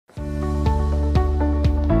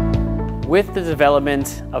With the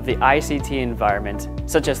development of the ICT environment,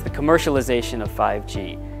 such as the commercialization of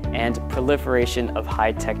 5G and proliferation of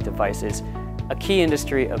high-tech devices, a key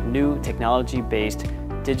industry of new technology-based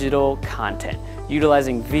digital content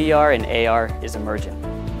utilizing VR and AR is emerging.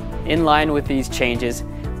 In line with these changes,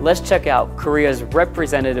 let's check out Korea's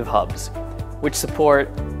representative hubs, which support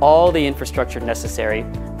all the infrastructure necessary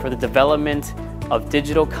for the development of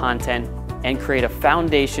digital content and create a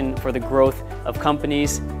foundation for the growth of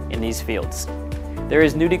companies in these fields. There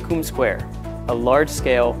is Nurikum Square, a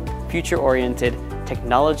large-scale, future-oriented,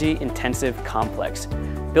 technology-intensive complex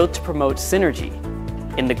built to promote synergy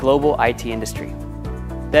in the global IT industry.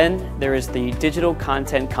 Then there is the Digital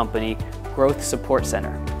Content Company Growth Support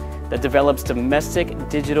Center that develops domestic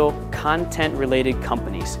digital content-related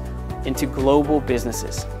companies into global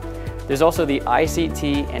businesses. There's also the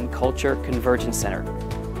ICT and Culture Convergence Center,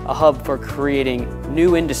 a hub for creating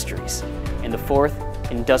new industries in the fourth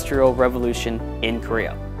industrial revolution in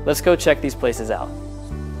Korea. Let's go check these places out.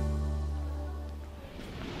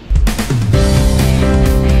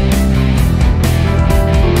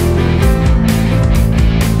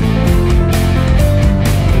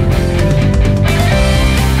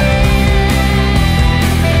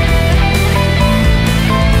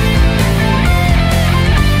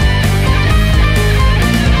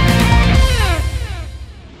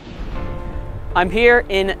 I'm here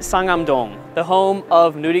in Sangam-dong, the home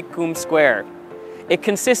of Nurikum Square. It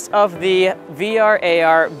consists of the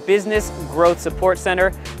VR/AR Business Growth Support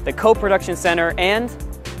Center, the Co-Production Center, and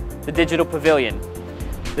the Digital Pavilion.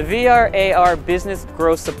 The VR/AR Business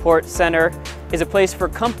Growth Support Center is a place for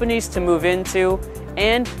companies to move into,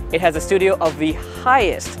 and it has a studio of the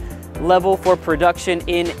highest level for production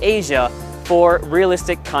in Asia for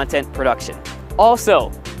realistic content production.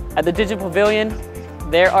 Also, at the Digital Pavilion,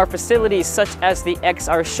 there are facilities such as the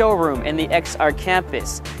XR Showroom and the XR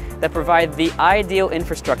Campus that provide the ideal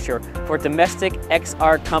infrastructure for domestic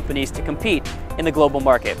XR companies to compete in the global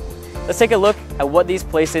market. Let's take a look at what these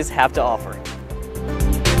places have to offer.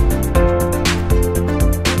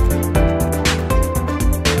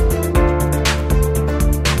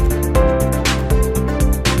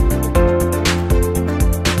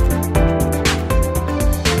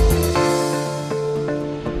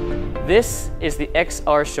 This is the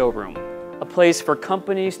XR Showroom, a place for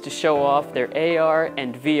companies to show off their AR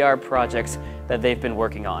and VR projects that they've been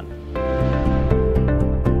working on.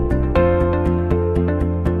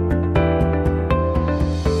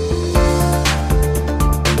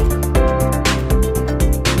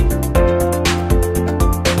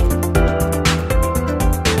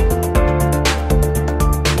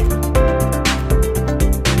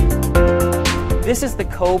 This is the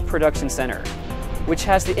Co-Production Center, which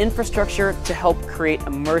has the infrastructure to help create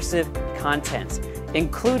immersive content,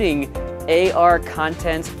 including AR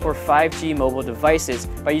content for 5G mobile devices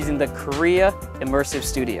by using the Korea Immersive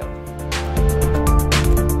Studio.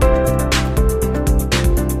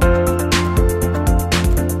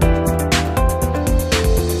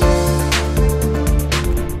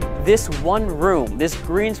 This one room, this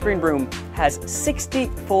green screen room, has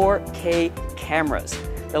 64K cameras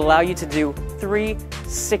that allow you to do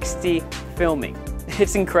 360 filming.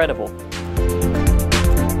 It's incredible.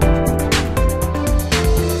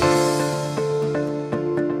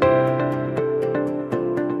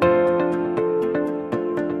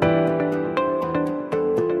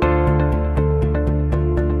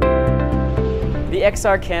 The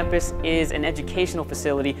XR Campus is an educational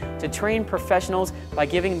facility to train professionals by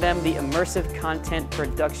giving them the immersive content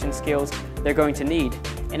production skills they're going to need.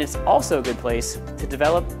 And it's also a good place to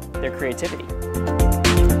develop their creativity.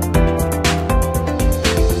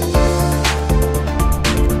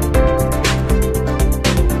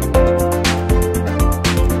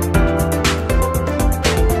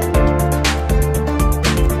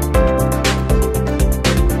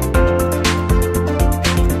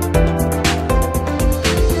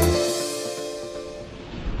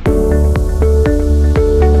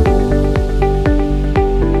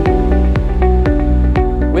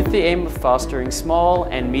 With the aim of fostering small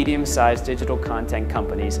and medium-sized digital content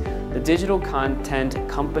companies, the Digital Content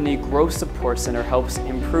Company Growth Support Center helps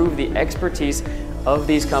improve the expertise of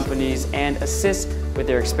these companies and assists with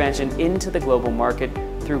their expansion into the global market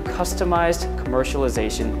through customized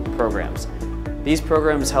commercialization programs. These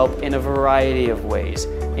programs help in a variety of ways,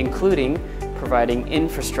 including providing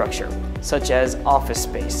infrastructure, such as office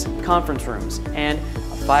space, conference rooms, and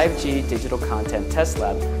a 5G digital content test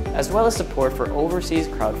lab, as well as support for overseas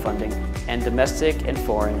crowdfunding and domestic and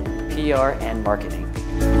foreign PR and marketing.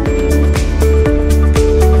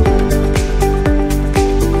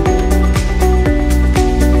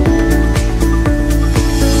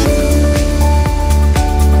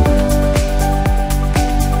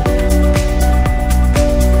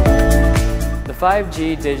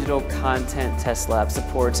 5G Digital Content Test Lab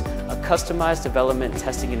supports a customized development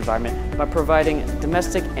testing environment by providing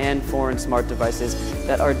domestic and foreign smart devices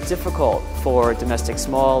that are difficult for domestic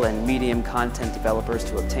small and medium content developers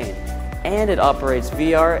to obtain. And it operates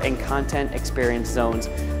VR and content experience zones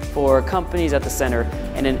for companies at the center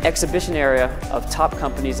and an exhibition area of top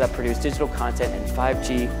companies that produce digital content and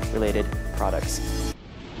 5G related products.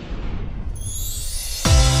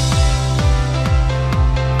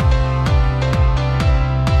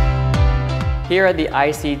 Here at the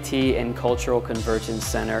ICT and Cultural Convergence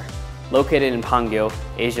Center, located in Pangyo,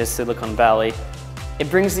 Asia's Silicon Valley, it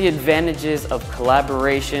brings the advantages of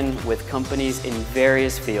collaboration with companies in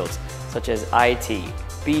various fields, such as IT,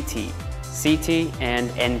 BT, CT, and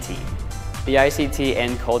NT. The ICT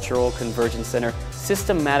and Cultural Convergence Center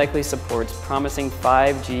systematically supports promising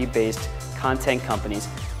 5G-based content companies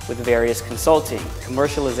with various consulting,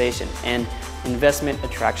 commercialization, and investment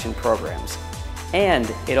attraction programs.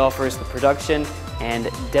 And it offers the production and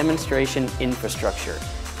demonstration infrastructure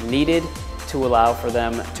needed to allow for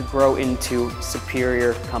them to grow into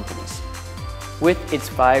superior companies. With its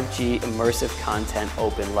 5G Immersive Content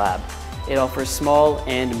Open Lab, it offers small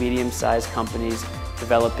and medium-sized companies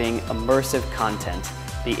developing immersive content,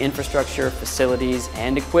 the infrastructure, facilities,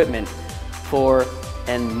 and equipment for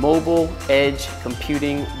a mobile edge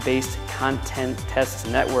computing-based content test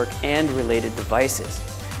network and related devices.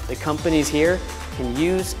 The companies here can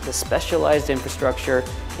use the specialized infrastructure,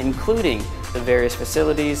 including the various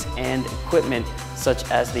facilities and equipment such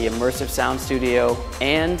as the Immersive Sound Studio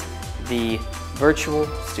and the Virtual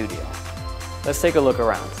Studio. Let's take a look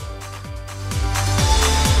around.